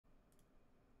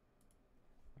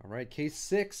right, case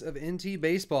 6 of NT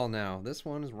Baseball now. This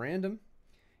one is random.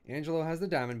 Angelo has the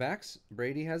Diamondbacks.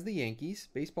 Brady has the Yankees.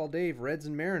 Baseball Dave, Reds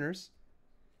and Mariners.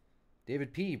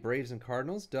 David P, Braves and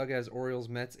Cardinals. Doug has Orioles,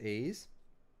 Mets, A's.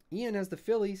 Ian has the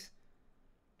Phillies.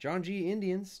 John G,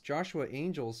 Indians. Joshua,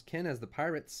 Angels. Ken has the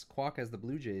Pirates. Quack has the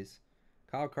Blue Jays.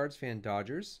 Kyle, Cards fan,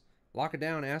 Dodgers. Lock it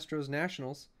down, Astros,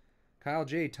 Nationals. Kyle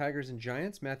J, Tigers and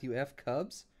Giants. Matthew F,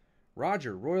 Cubs.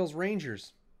 Roger, Royals,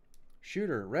 Rangers.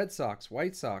 Shooter, Red Sox,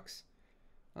 White Sox.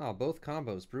 Oh, both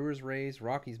combos. Brewers, Rays,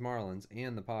 Rockies, Marlins,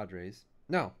 and the Padres.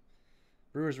 No.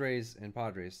 Brewers, Rays, and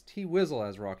Padres. T. Wizzle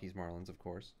has Rockies, Marlins, of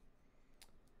course.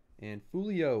 And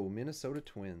Fulio, Minnesota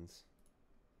Twins.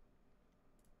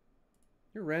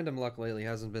 Your random luck lately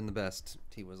hasn't been the best,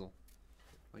 T. Wizzle.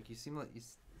 Like you seem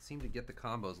to get the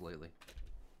combos lately.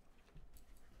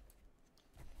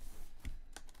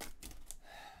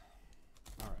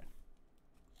 All right.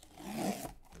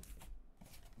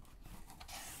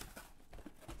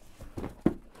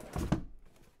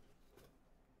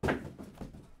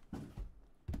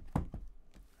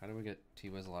 How do we get T.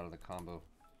 Wizzle out of the combo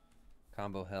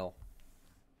hell?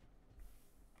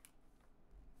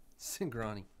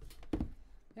 Cingrani.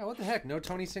 Yeah, what the heck? No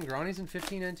Tony Cingrani's in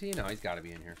 15 NT? No, he's got to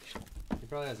be in here. He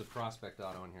probably has a prospect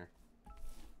auto in here.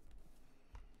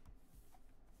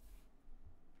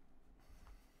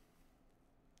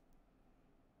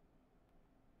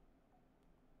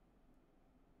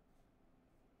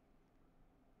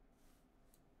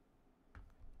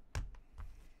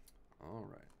 All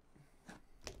right.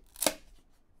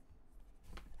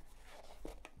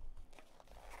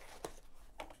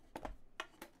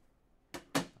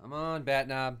 Come on, bat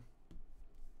knob.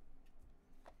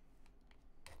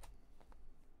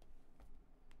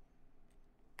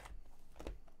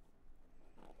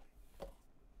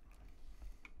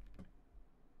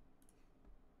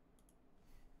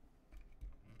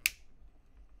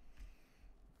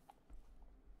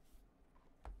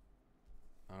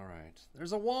 All right.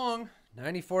 There's a Wong.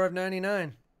 94 of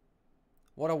 99.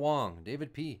 What a Wong.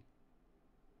 David P.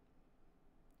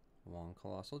 Wong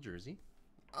Colossal Jersey.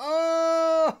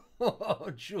 Oh,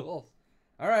 Jules.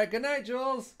 All right, good night,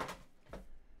 Jules.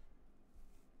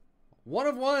 1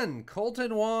 of 1,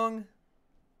 Colton Wong.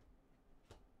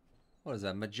 What is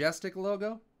that, Majestic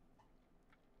logo?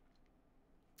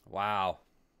 Wow.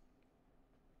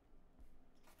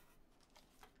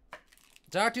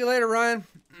 Talk to you later, Ryan.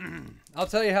 I'll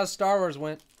tell you how Star Wars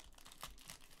went.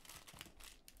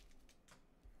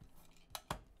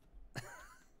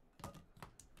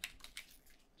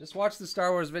 Just watch the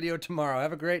Star Wars video tomorrow.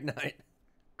 Have a great night.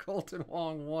 Colton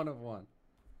Wong, 1 of 1.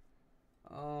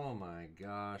 Oh my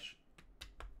gosh.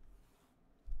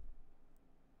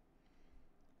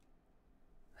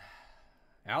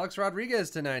 Alex Rodriguez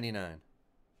to 99.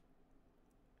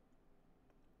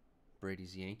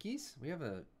 Brady's Yankees. We have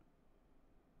a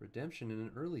redemption in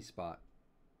an early spot.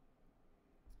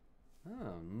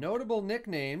 Oh, notable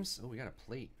nicknames. Oh, we got a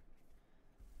plate.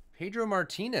 Pedro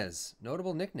Martinez,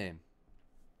 notable nickname.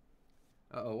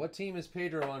 Uh-oh, what team is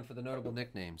Pedro on for the notable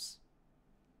nicknames?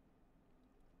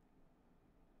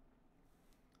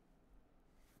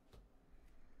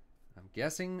 I'm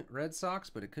guessing Red Sox,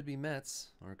 but it could be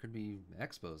Mets. Or it could be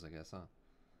Expos, I guess, huh?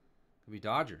 Could be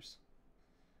Dodgers.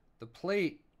 The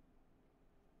plate.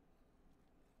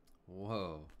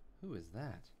 Whoa. Who is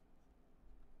that?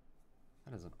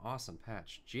 That is an awesome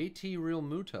patch. JT Real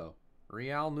Muto.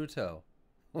 Real Muto.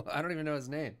 I don't even know his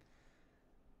name.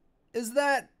 Is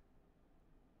that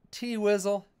T.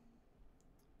 Wizzle?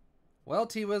 Well,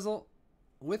 T. Wizzle,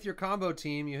 with your combo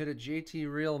team, you hit a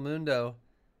JT Real Mundo.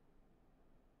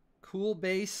 Cool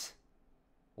base,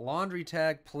 laundry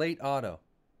tag, plate auto.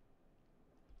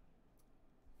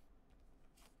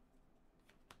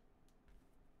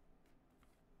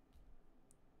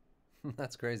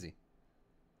 That's crazy.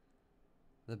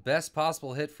 The best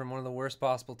possible hit from one of the worst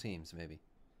possible teams, maybe.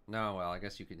 No, well, I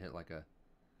guess you could hit like a...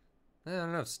 I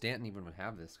don't know if Stanton even would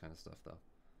have this kind of stuff, though.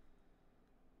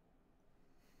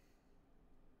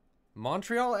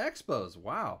 Montreal Expos.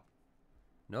 Wow.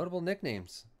 Notable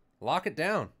nicknames. Lock it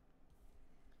down.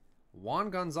 Juan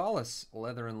Gonzalez,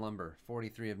 Leather and Lumber,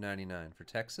 43 of 99 for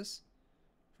Texas.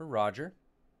 For Roger.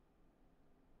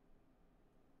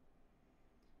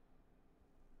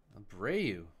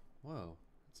 Abreu. Whoa,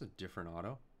 that's a different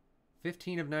auto.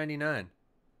 15 of 99.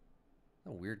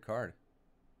 A weird card.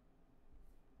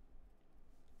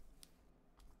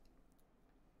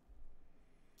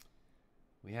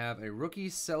 We have a rookie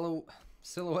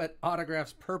silhouette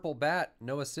autographs purple bat,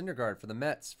 Noah Syndergaard for the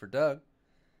Mets for Doug.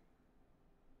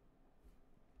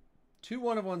 2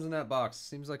 1-of-1s in that box.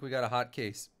 Seems like we got a hot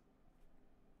case.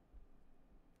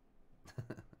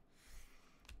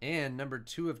 And number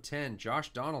 2 of 10,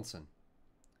 Josh Donaldson.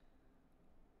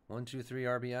 1, 2, 3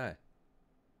 RBI.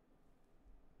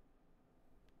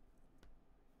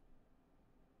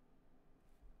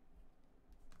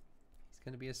 He's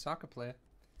going to be a soccer player.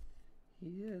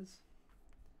 He is.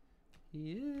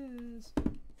 He is.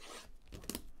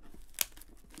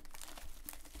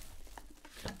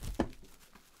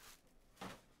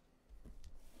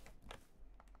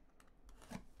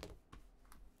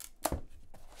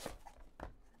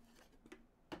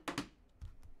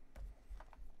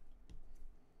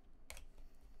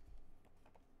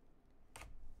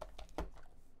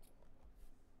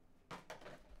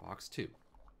 Box 2.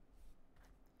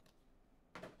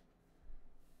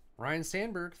 Ryan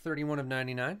Sandberg, 31 of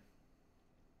 99.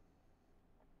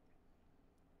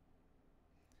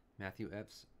 Matthew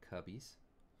Epps, Cubbies.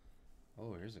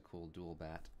 Oh, here's a cool dual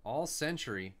bat. All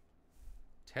Century.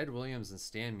 Ted Williams and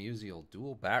Stan Musial,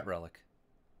 dual bat relic.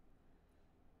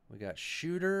 We got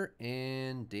Shooter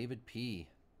and David P.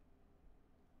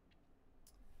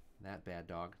 That bad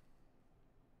dog.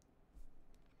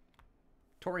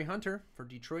 Torrey Hunter for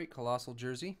Detroit, Colossal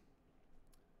jersey.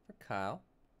 For Kyle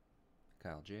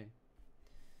J.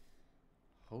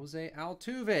 Jose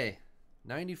Altuve,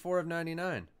 94 of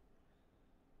 99.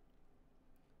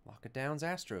 Lock it down's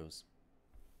Astros.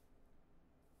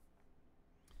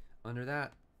 Under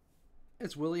that,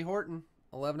 it's Willie Horton,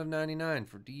 11 of 99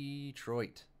 for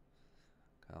Detroit.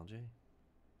 Kyle J.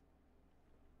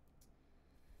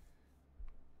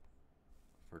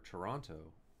 For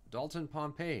Toronto, Dalton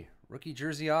Pompey, rookie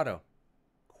jersey auto.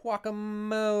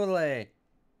 Guacamole.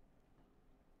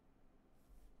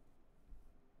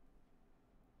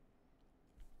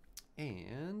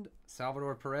 And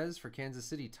Salvador Perez for Kansas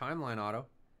City, timeline auto.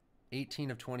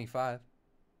 18 of 25.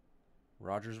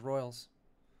 Rogers Royals.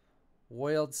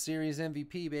 World Series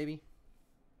MVP, baby.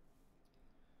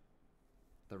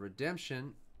 The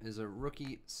redemption is a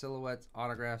rookie silhouette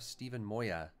autograph, Steven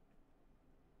Moya.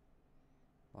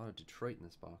 A lot of Detroit in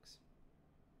this box.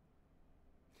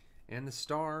 And the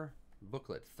star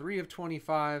booklet, 3 of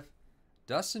 25.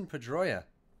 Dustin Pedroia.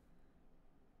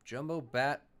 Jumbo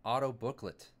Bat Auto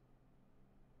Booklet.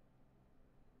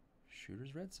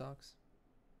 Shooters Red Sox.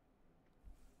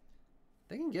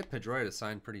 They can get Pedroia to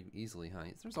sign pretty easily, huh?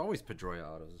 There's always Pedroia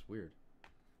autos. It's weird.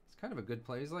 It's kind of a good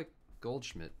play. He's like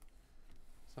Goldschmidt.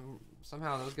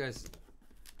 Somehow those guys,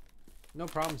 no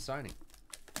problem signing.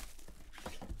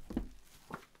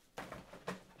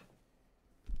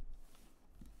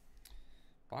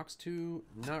 Box 2,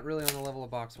 not really on the level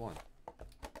of box 1.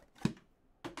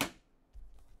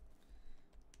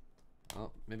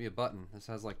 Oh, maybe a button. This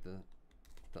has like the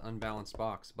unbalanced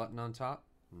box. Button on top?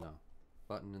 No.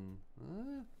 Button and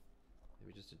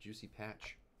maybe just a juicy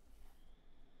patch.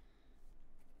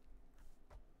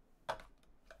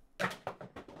 Where's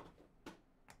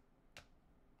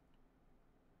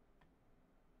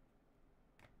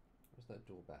that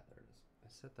dual bat? There it is. I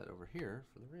set that over here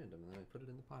for the random and then I put it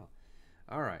in the pile.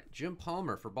 All right, Jim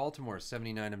Palmer for Baltimore,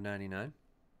 79 of 99.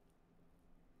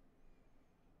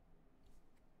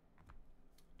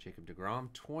 Jacob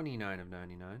deGrom, 29 of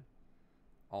 99.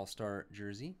 All-Star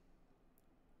jersey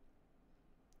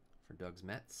for Doug's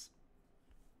Mets.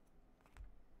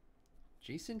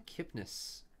 Jason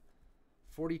Kipnis,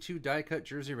 42 die-cut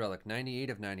jersey relic, 98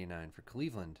 of 99 for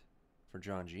Cleveland for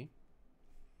John G.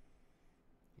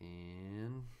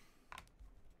 And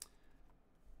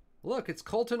look, it's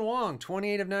Colton Wong,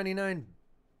 28 of 99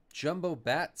 jumbo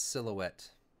bat silhouette.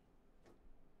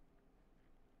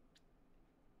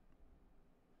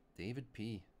 David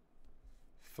P.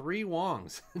 3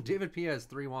 Wongs. David P has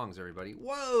 3 Wongs, everybody.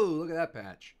 Whoa, look at that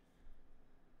patch.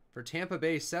 For Tampa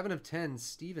Bay, 7 of 10,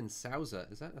 Steven Souza.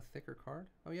 Is that a thicker card?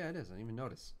 Oh, yeah, it is. I didn't even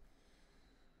notice.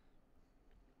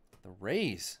 The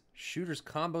Rays. Shooter's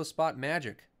Combo Spot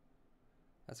Magic.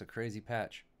 That's a crazy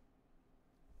patch.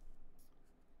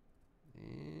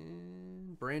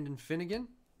 And Brandon Finnegan.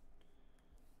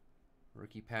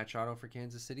 Rookie patch auto for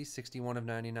Kansas City, 61 of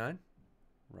 99.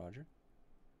 Roger.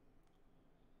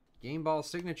 Game ball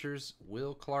signatures,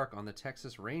 Will Clark on the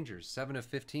Texas Rangers, 7 of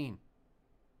 15.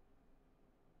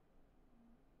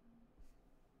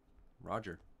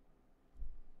 Roger.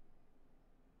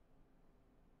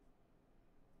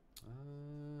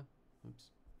 Oops.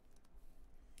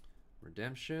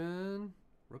 Redemption.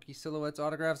 Rookie silhouettes,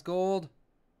 autographs, gold.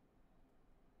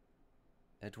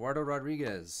 Eduardo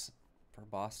Rodriguez for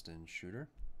Boston, shooter.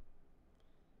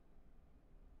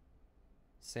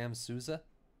 Sam Souza.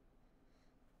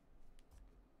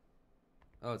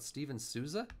 Oh, it's Steven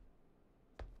Souza?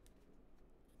 I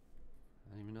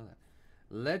didn't even know that.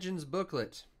 Legends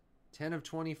booklet, 10 of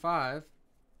 25.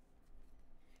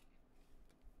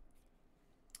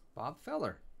 Bob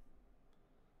Feller.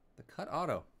 The cut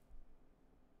auto.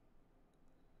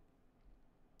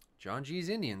 John G's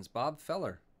Indians. Bob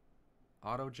Feller.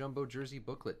 Auto Jumbo Jersey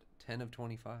Booklet. 10 of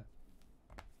 25.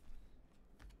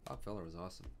 Bob Feller was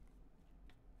awesome.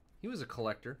 He was a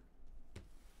collector.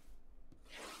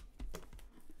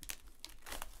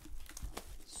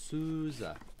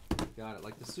 Sousa. Got it.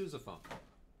 Like the sousaphone.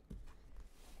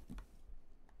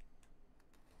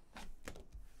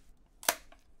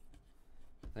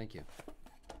 Thank you.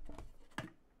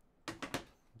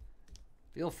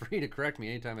 Feel free to correct me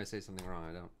anytime I say something wrong.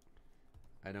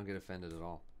 I don't get offended at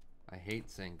all. I hate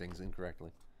saying things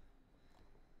incorrectly.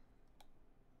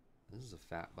 This is a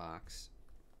fat box.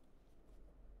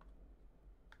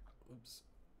 Oops.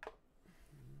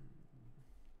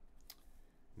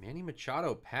 Manny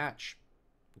Machado patch.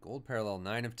 Gold parallel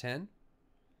 9 of 10.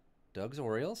 Doug's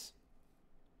Orioles.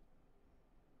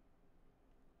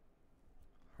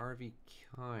 Harvey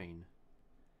Kine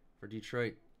for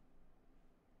Detroit.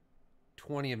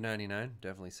 20 of 99.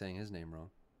 Definitely saying his name wrong.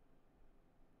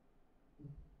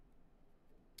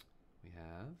 We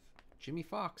have Jimmy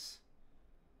Fox.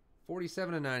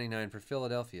 47 of 99 for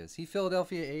Philadelphia. Is he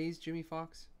Philadelphia A's, Jimmy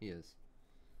Fox? He is.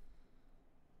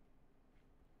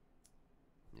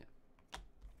 Yeah.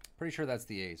 Pretty sure that's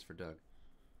the A's for Doug.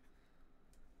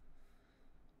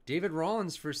 David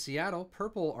Rollins for Seattle.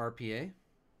 Purple RPA.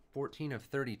 14 of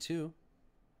 32.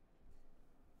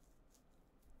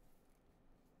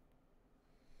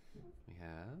 We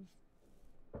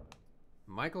have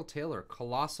Michael Taylor.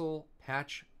 Colossal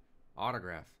patch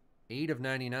autograph. 8 of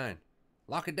 99.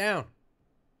 Lock it down.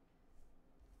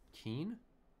 Keene?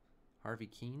 Harvey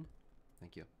Keene?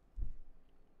 Thank you.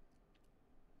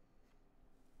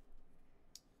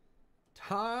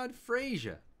 Todd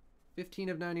Frazier. 15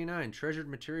 of 99. Treasured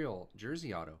material.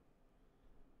 Jersey auto.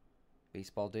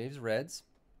 Baseball Dave's Reds.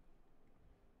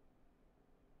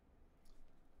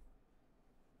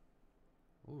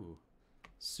 Ooh.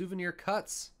 Souvenir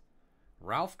cuts.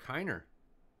 Ralph Kiner.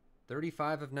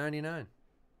 35 of 99.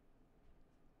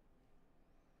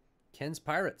 Ken's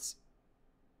Pirates.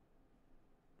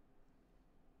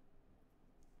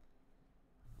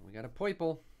 We got a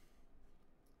Poiple.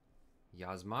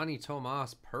 Yasmani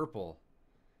Tomas purple.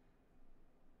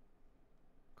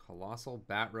 Colossal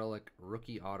Bat Relic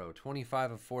rookie auto.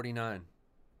 25 of 49.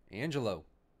 Angelo.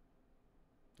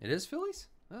 It is Phillies?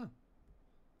 Oh.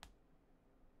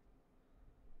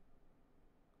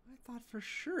 I thought for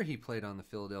sure he played on the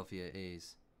Philadelphia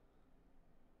A's.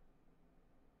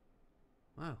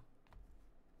 Wow.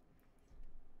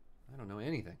 I don't know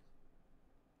anything.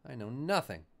 I know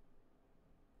nothing.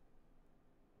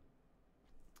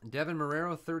 Devin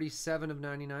Marrero, 37 of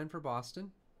 99 for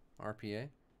Boston. RPA.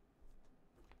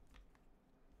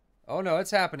 Oh, no,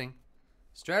 it's happening.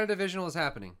 Strata Divisional is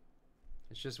happening.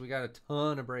 It's just we got a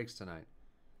ton of breaks tonight.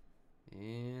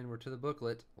 And we're to the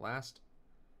booklet. Last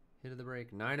hit of the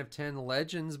break. 9 of 10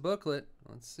 Legends booklet.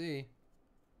 Let's see.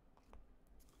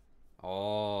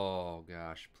 Oh,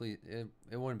 gosh. Please.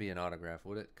 It wouldn't be an autograph,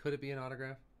 would it? Could it be an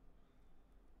autograph?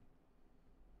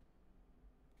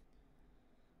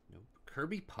 Nope.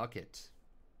 Kirby Puckett.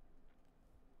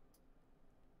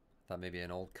 Thought maybe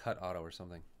an old cut auto or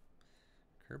something.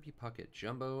 Kirby Puckett.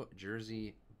 Jumbo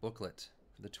Jersey booklet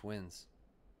for the Twins.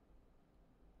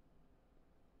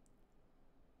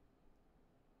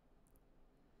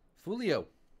 Fulio.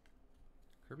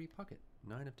 Kirby Puckett.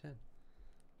 9 of 10.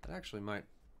 That actually might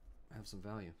have some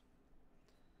value.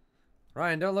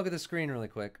 Ryan, don't look at the screen really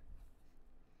quick.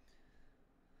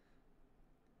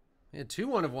 We had 2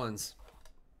 1-of-1s.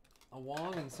 A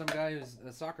Wong and some guy who's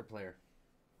a soccer player.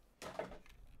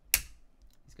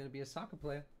 He's going to be a soccer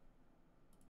player.